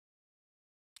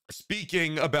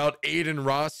speaking about Adin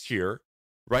Ross here,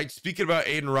 right? Speaking about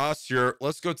Adin Ross here,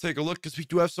 let's go take a look because we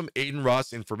do have some Adin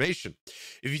Ross information.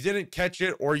 If you didn't catch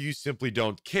it or you simply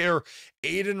don't care,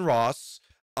 Adin Ross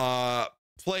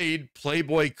played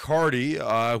Playboi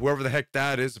Carti, whoever the heck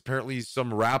that is. Apparently he's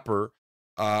some rapper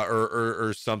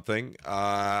or something.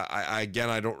 Again,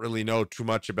 I don't really know too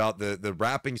much about the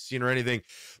rapping scene or anything,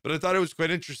 but I thought it was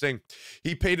quite interesting.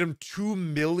 He paid him $2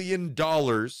 million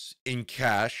in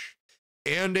cash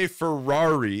and a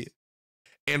Ferrari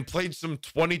and played some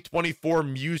 2024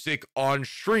 music on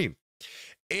stream.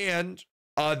 And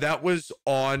that was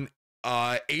on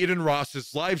Adin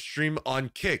Ross's live stream on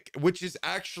Kick, which is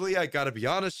actually, I gotta be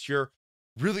honest here,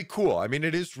 really cool. I mean,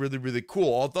 it is really, really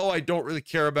cool. Although I don't really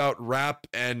care about rap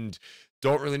and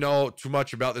don't really know too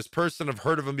much about this person. I've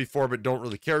heard of him before, but don't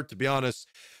really care, to be honest.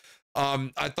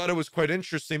 I thought it was quite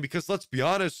interesting because let's be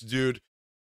honest, dude.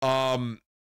 I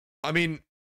mean,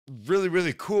 really,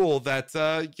 really cool that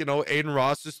Adin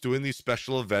Ross is doing these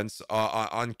special events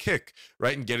on Kick,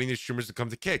 right? And getting these streamers to come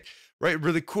to Kick, right?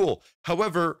 Really cool.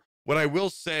 However, what I will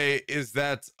say is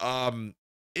that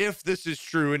if this is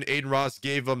true and Adin Ross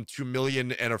gave him $2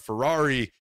 million and a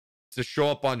Ferrari to show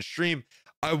up on stream,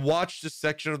 I watched a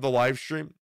section of the live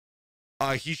stream.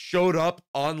 He showed up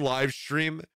on live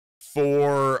stream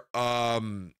for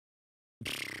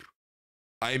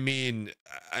I mean,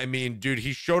 dude,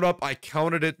 he showed up. I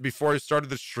counted it before I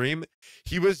started the stream.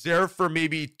 He was there for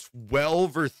maybe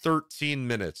 12 or 13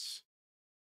 minutes.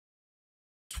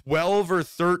 12 or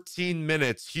 13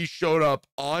 minutes. He showed up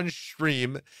on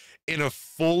stream in a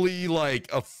full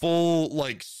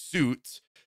suit,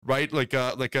 right? Like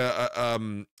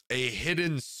a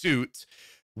hidden suit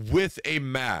with a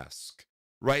mask,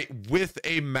 right? With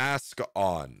a mask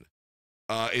on,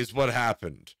 is what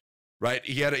happened. Right,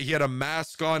 he had a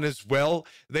mask on as well.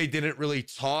 They didn't really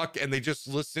talk, and they just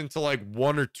listened to like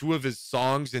one or two of his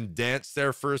songs and danced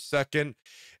there for a second,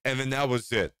 and then that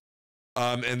was it.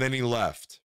 And then he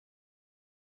left.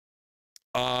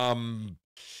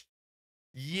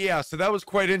 Yeah, so that was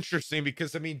quite interesting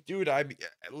because I mean, dude,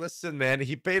 listen, man,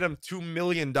 he paid him $2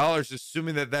 million,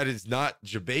 assuming that is not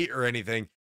debate or anything.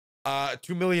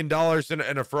 $2 million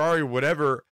and a Ferrari,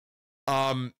 whatever.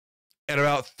 At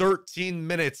about 13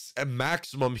 minutes at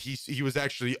maximum, he was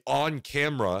actually on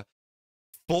camera,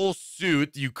 full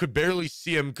suit. You could barely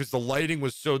see him because the lighting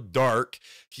was so dark.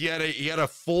 He had a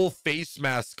full face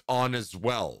mask on as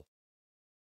well.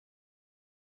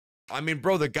 I mean,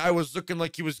 bro, the guy was looking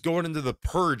like he was going into the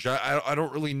purge. I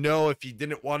don't really know if he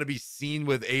didn't want to be seen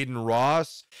with Adin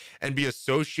Ross and be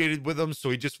associated with him, so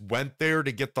he just went there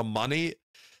to get the money,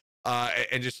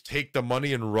 and just take the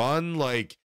money and run.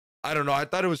 Like, I don't know. I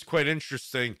thought it was quite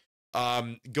interesting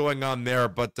going on there,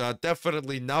 but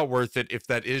definitely not worth it if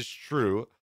that is true.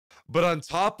 But on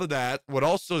top of that, what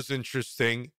also is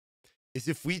interesting is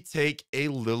if we take a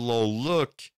little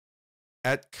look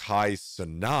at Kai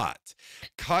Cenat.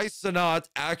 Kai Cenat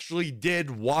actually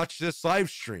did watch this live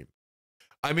stream.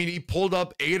 I mean, he pulled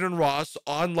up Adin Ross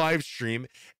on live stream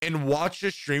and watched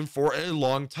the stream for a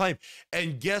long time.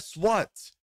 And guess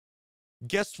what?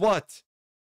 Guess what?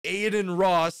 Adin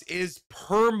Ross is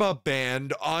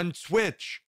perma-banned on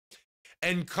Twitch.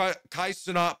 And Kai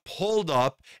Cenat pulled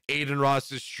up Adin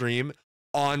Ross's stream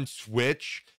on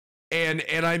Twitch and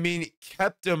I mean,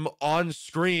 kept him on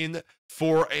screen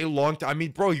for a long time. I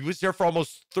mean, bro, he was there for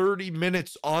almost 30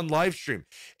 minutes on live stream.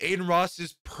 Adin Ross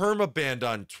is perma-banned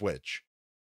on Twitch,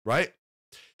 right?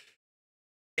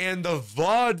 And the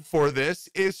VOD for this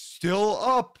is still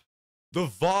up. The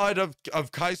VOD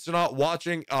of Kai Cenat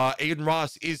watching Adin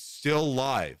Ross is still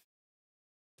live.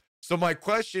 So my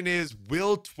question is,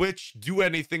 will Twitch do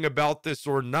anything about this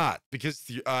or not? Because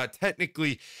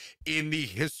technically, in the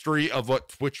history of what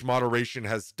Twitch moderation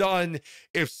has done,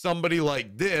 if somebody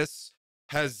like this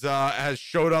has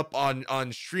showed up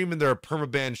on stream and they're a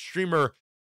permaban streamer,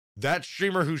 that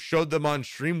streamer who showed them on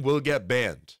stream will get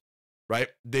banned, right?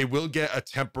 They will get a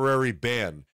temporary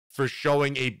ban for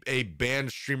showing a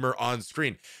banned streamer on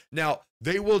screen. Now,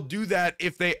 they will do that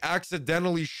if they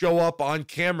accidentally show up on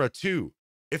camera too.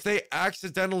 If they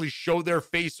accidentally show their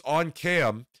face on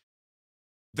cam,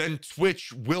 then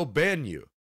Twitch will ban you.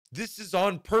 This is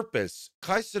on purpose.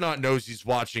 Kai Cenat knows he's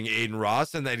watching Adin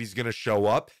Ross and that he's going to show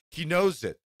up. He knows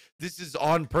it. This is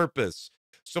on purpose.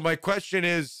 So my question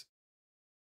is,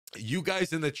 you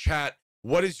guys in the chat,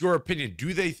 what is your opinion? Do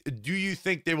you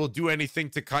think they will do anything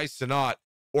to Kai Cenat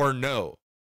or no?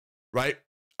 Right?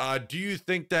 Do you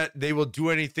think that they will do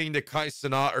anything to Kai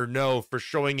Cenat or no for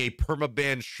showing a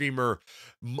permaban streamer,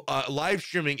 live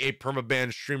streaming a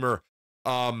permaban streamer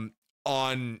on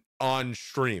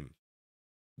stream?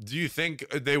 Do you think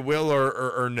they will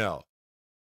or no?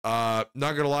 Not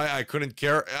gonna lie, I couldn't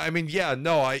care. I mean, yeah,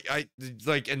 no, I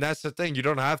like, and that's the thing. You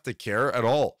don't have to care at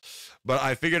all. But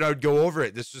I figured I would go over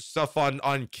it. This is stuff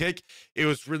on Kick. It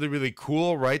was really really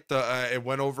cool, right? The it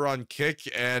went over on Kick,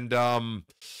 and I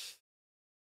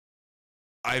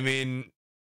mean,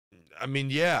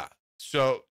 yeah.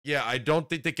 So yeah, I don't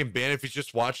think they can ban if he's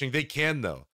just watching. They can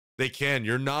though. They can.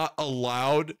 You're not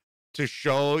allowed to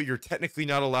show. You're technically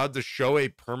not allowed to show a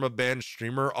permaban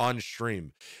streamer on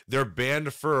stream. They're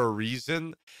banned for a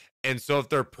reason. And so if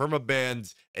they're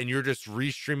permabanned and you're just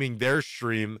restreaming their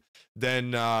stream,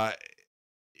 then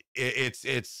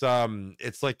it's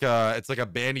like a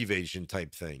ban evasion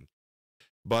type thing.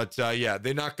 But yeah,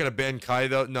 they're not gonna ban Kai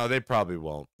though. No, they probably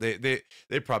won't. They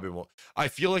probably won't. I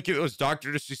feel like if it was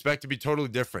Dr. Disrespect, it'd be totally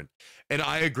different. And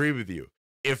I agree with you.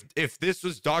 If this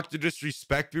was Dr.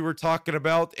 Disrespect we were talking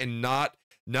about, and not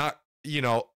you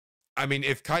know, I mean,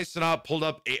 if Kai Cenat pulled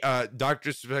up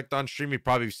Dr. Disrespect on stream, he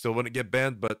probably still wouldn't get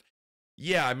banned. But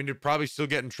yeah, I mean, he'd probably still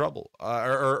get in trouble,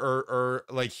 or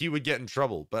like he would get in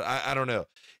trouble. But I don't know.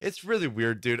 It's really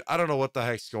weird, dude. I don't know what the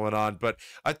heck's going on, but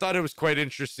I thought it was quite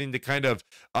interesting to kind of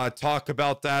talk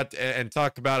about that, and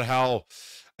talk about how,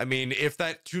 I mean, if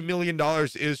that $2 million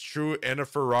is true and a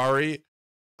Ferrari,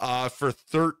 for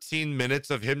 13 minutes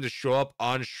of him to show up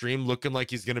on stream looking like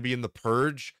he's gonna be in the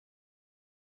purge.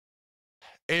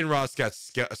 Adin Ross got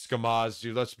skamazed,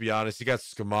 dude. Let's be honest. He got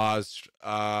skamazed.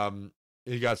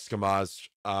 He got skamazed.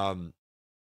 And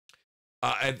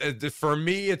for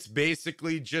me, it's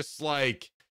basically just like,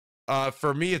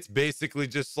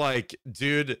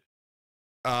 dude,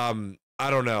 I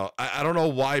don't know. I don't know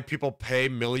why people pay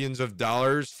millions of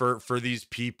dollars for these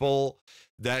people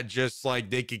that just like,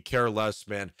 they could care less,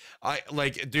 man. I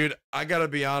like, dude, I gotta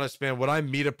be honest, man. When I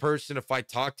meet a person, if I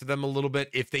talk to them a little bit,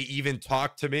 if they even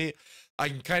talk to me, I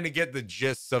can kind of get the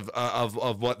gist of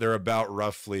what they're about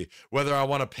roughly, whether I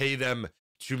want to pay them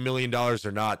 $2 million or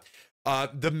not.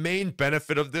 The main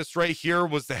benefit of this right here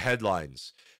was the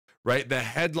headlines, right? The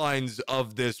headlines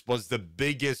of this was the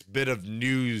biggest bit of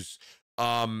news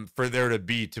for there to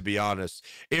be honest.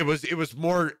 It was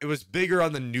bigger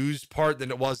on the news part than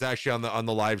it was actually on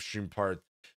the live stream part.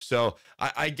 So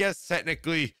I guess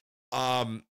technically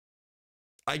it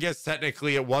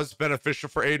was beneficial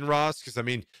for Adin Ross, because I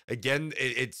mean, again,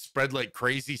 it spread like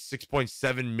crazy,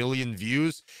 6.7 million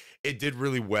views. It did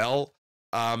really well.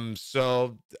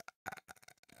 So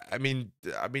I mean,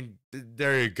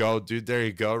 there you go, dude. There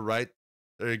you go, right?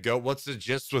 There you go. What's the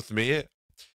gist with me?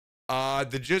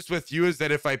 The gist with you is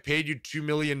that if I paid you $2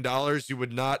 million, you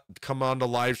would not come on the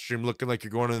live stream looking like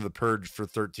you're going into the purge for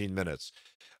 13 minutes.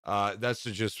 That's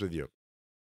the gist with you.